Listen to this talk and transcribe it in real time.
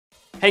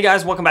Hey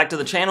guys, welcome back to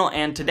the channel,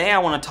 and today I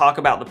want to talk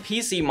about the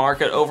PC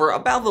market over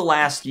about the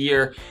last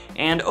year.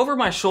 And over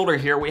my shoulder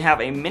here we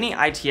have a mini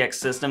ITX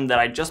system that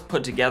I just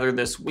put together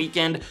this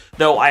weekend,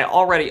 though I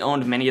already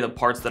owned many of the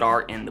parts that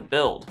are in the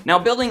build. Now,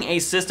 building a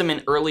system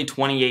in early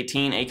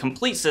 2018, a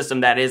complete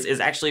system that is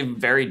actually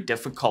very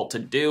difficult to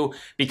do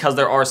because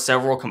there are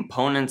several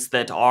components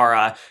that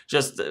are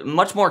just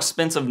much more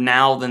expensive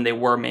now than they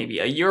were maybe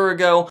a year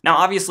ago. Now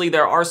obviously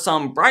there are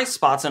some bright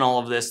spots in all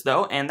of this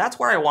though, and that's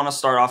where I want to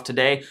start off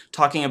today,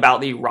 talking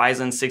about the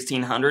Ryzen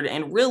 1600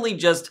 and really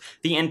just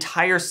the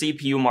entire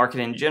CPU market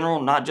in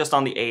general, not just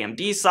on the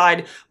AMD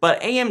side, but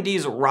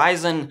AMD's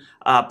Ryzen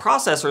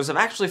processors have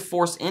actually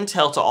forced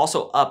Intel to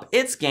also up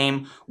its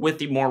game with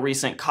the more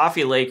recent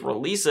Coffee Lake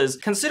releases.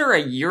 Consider a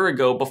year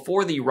ago,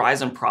 before the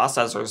Ryzen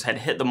processors had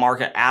hit the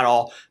market at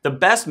all, the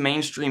best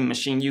mainstream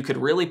machine you could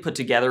really put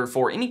together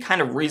for any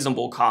kind of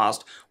reasonable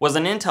cost was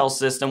an Intel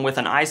system with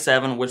an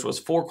i7, which was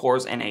 4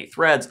 cores and 8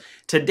 threads.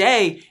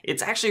 Today,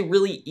 it's actually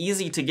really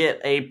easy to get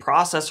a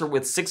processor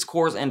with 6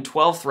 cores and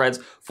 12 threads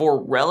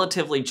for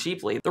relatively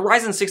cheaply. The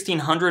Ryzen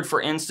 1600,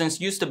 for instance,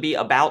 used to be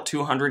about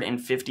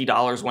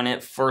 $250 when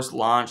it first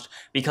launched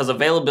because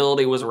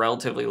availability was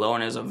relatively low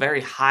and is a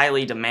very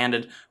highly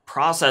demanded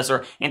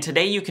processor, and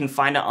today you can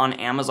find it on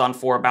Amazon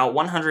for about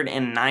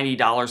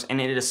 $190,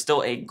 and it is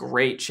still a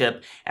great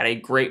chip at a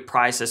great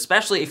price,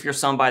 especially if you're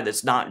somebody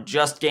that's not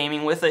just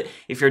gaming with it.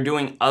 If you're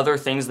doing other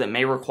things that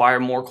may require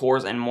more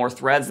cores and more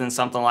threads than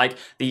something like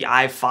the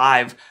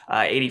i5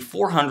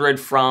 8400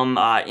 from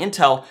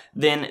Intel,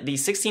 then the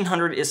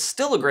 1600 is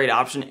still a great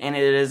option, and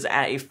it is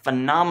at a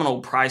phenomenal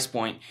price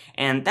point,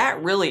 and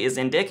that really is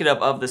indicative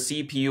of the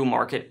CPU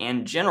market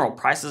in general.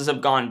 Prices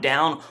have gone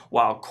down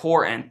while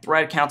core and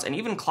thread counts and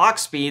even clock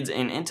speeds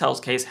in Intel's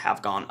case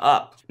have gone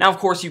up. Now, of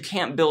course, you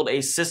can't build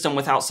a system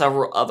without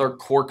several other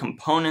core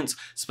components.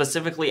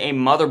 Specifically, a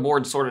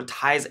motherboard sort of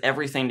ties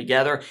everything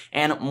together,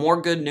 and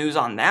more good news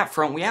on that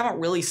front, we haven't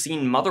really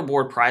seen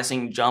motherboard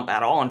pricing jump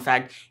at all. In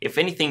fact, if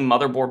anything,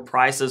 motherboard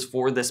prices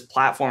for this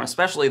platform,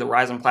 especially the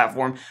Ryzen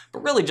platform,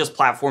 but really just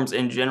platforms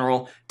in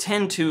general,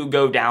 tend to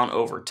go down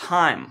over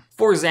time.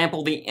 For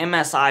example, the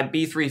MSI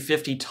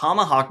B350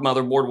 Tomahawk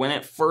motherboard, when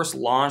it first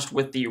launched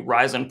with the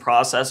Ryzen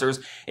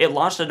processors, it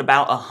launched at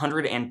about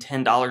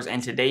 $110,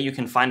 and today you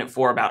can find it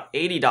for about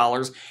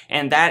 $80,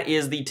 and that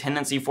is the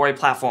tendency for a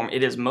platform.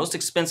 It is most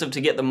expensive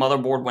to get the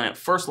motherboard when it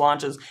first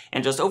launches,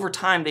 and just over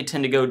time they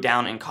tend to go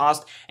down in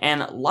cost,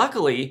 and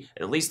luckily,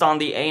 at least on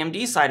the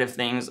AMD side of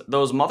things,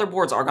 those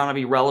motherboards are going to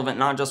be relevant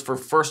not just for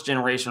first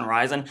generation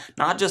Ryzen,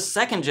 not just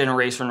second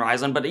generation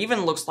Ryzen, but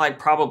even looks like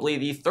probably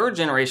the third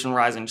generation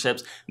Ryzen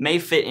chips may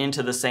fit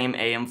into the same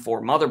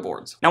AM4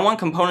 motherboards. Now, one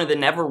component that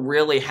never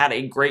really had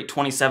a great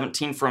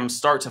 2017 from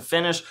start to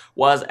finish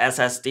was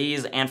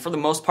SSDs, and for the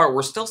most part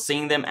we're still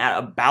seeing them at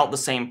about the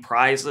same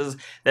prices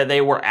that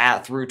they were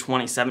at through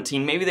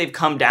 2017. Maybe they've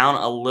come down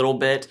a little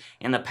bit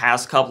in the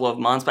past couple of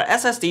months, but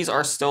SSDs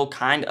are still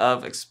kind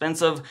of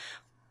expensive.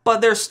 But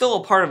they're still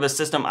a part of a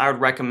system I would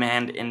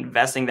recommend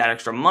investing that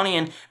extra money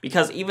in,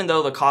 because even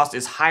though the cost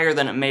is higher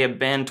than it may have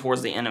been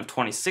towards the end of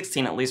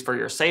 2016, at least for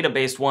your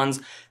SATA-based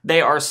ones, they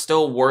are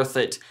still worth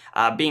it,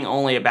 being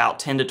only about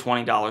 $10 to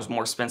 $20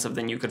 more expensive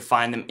than you could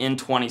find them in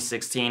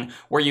 2016,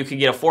 where you could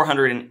get a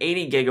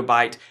 480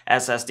 gigabyte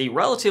SSD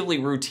relatively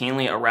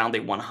routinely around the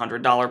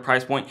 $100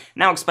 price point.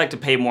 Now expect to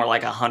pay more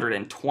like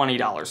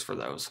 $120 for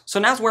those. So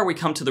now's where we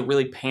come to the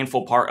really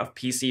painful part of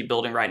PC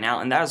building right now,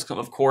 and that is,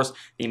 of course,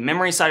 the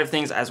memory side of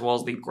things as well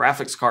as the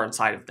graphics card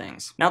side of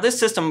things. Now, this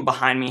system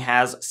behind me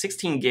has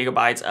 16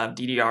 gigabytes of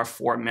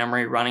DDR4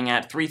 memory running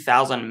at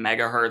 3000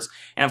 megahertz,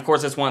 and of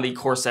course it's one of the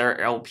Corsair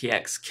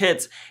LPX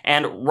kits,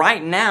 and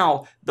right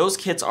now those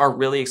kits are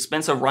really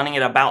expensive, running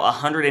at about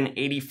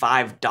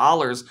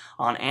 $185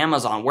 on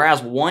Amazon,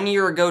 whereas 1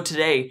 year ago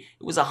today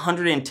it was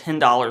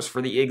 $110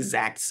 for the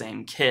exact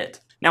same kit.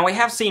 Now, we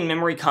have seen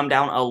memory come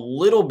down a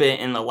little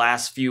bit in the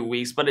last few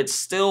weeks, but it's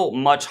still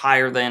much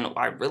higher than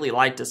I'd really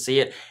like to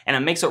see it, and it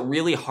makes it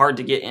really hard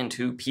to get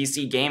into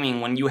PC gaming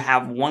when you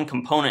have one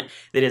component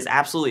that is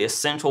absolutely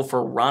essential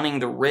for running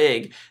the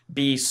rig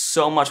be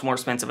so much more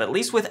expensive. At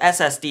least with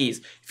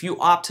SSDs, if you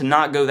opt to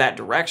not go that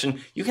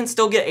direction, you can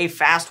still get a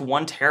fast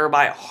 1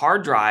 terabyte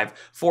hard drive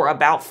for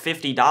about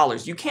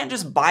 $50. You can't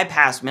just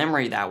bypass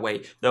memory that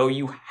way, though.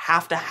 You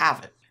have to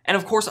have it. And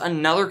of course,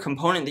 another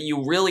component that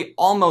you really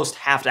almost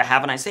have to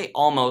have, and I say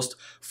almost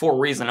for a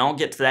reason, I'll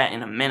get to that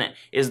in a minute,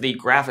 is the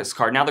graphics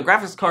card. Now, the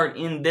graphics card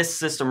in this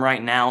system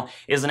right now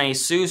is an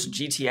Asus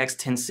GTX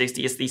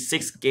 1060. It's the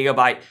 6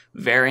 gigabyte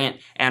variant,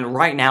 and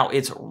right now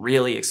it's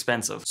really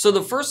expensive. So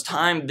the first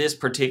time this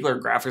particular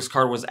graphics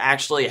card was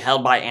actually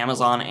held by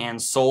Amazon and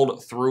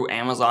sold through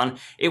Amazon,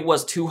 it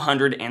was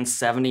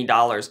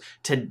 $270.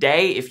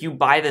 Today, if you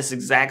buy this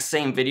exact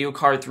same video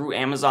card through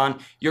Amazon,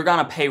 you're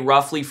gonna pay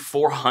roughly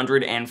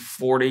 $440.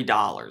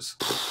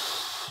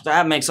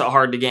 That makes it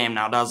hard to game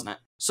now, doesn't it?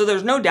 So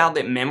there's no doubt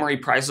that memory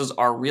prices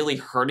are really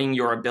hurting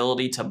your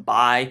ability to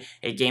buy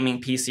a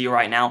gaming PC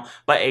right now,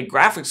 but a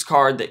graphics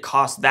card that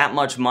costs that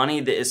much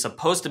money that is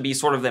supposed to be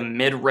sort of the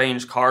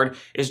mid-range card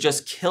is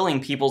just killing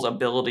people's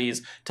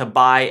abilities to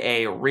buy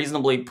a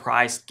reasonably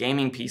priced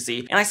gaming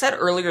PC. And I said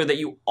earlier that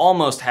you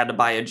almost had to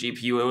buy a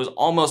GPU. It was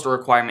almost a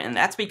requirement, and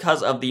that's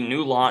because of the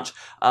new launch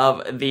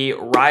of the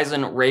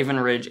Ryzen Raven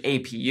Ridge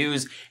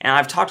APUs, and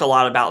I've talked a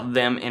lot about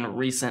them in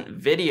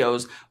recent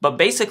videos, but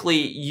basically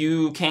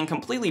you can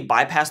completely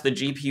bypass the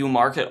GPU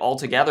market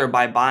altogether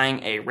by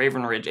buying a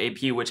Raven Ridge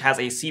APU, which has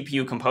a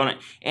CPU component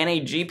and a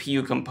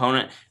GPU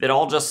component that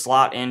all just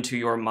slot into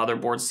your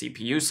motherboard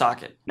CPU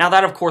socket. Now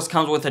that of course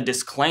comes with a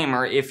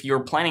disclaimer. If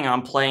you're planning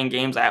on playing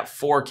games at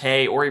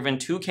 4K or even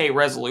 2K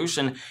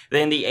resolution,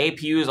 then the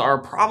APUs are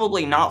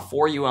probably not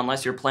for you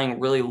unless you're playing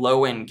really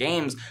low-end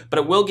games, but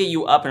it will get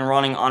you up and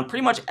running on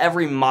pretty much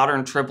every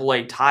modern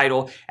AAA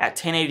title at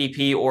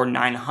 1080p or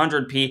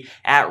 900p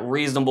at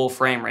reasonable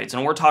frame rates.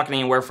 And we're talking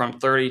anywhere from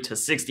 30 to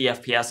 60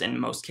 FPS in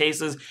most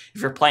cases.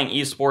 If you're playing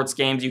esports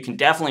games, you can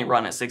definitely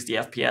run at 60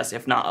 FPS,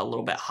 if not a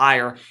little bit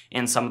higher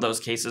in some of those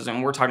cases.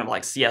 And we're talking about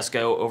like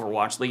CSGO,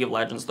 Overwatch, League of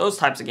Legends, those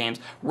types of games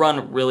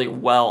run really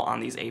well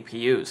on these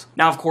APUs.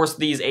 Now, of course,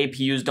 these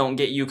APUs don't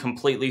get you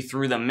completely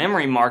through the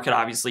memory market.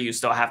 Obviously, you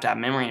still have to have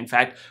memory. In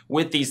fact,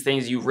 with these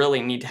things, you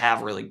really need to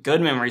have really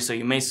good memory, so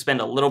you may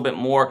spend a little bit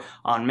more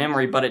on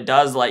memory, but it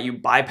does let you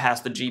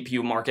bypass the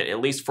GPU market, at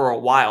least for a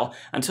while,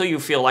 until you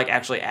feel like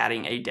actually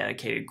adding a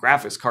dedicated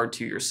graphics card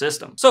to your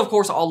system. So, of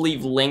course, I'll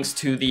leave links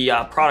to the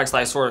products that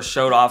I sort of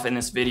showed off in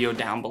this video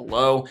down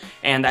below,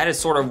 and that is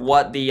sort of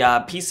what the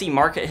PC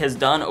market has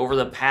done over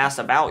the past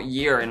about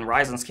year. In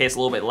Ryzen's case, a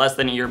little bit less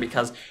than a year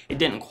because it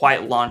didn't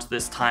quite launch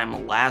this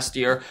time last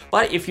year.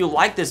 But if you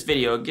like this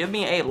video, give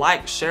me a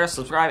like, share,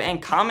 subscribe,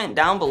 and comment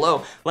down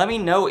below. Let me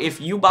know if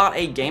you bought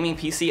a gaming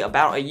PC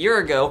about a year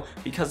ago,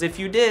 because if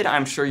you did,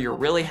 I'm sure you're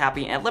really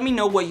happy, and let me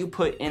know what you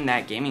put in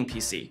that gaming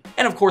PC.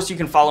 And of course, you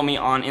can follow me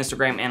on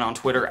Instagram and on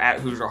Twitter at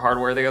Hoosier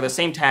Hardware. They are the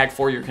same tag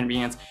for your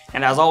convenience.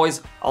 And as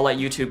always, I'll let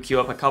YouTube queue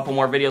up a couple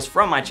more videos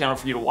from my channel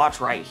for you to watch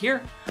right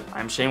here.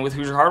 I'm Shane with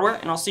Hoosier Hardware,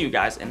 and I'll see you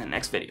guys in the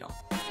next video.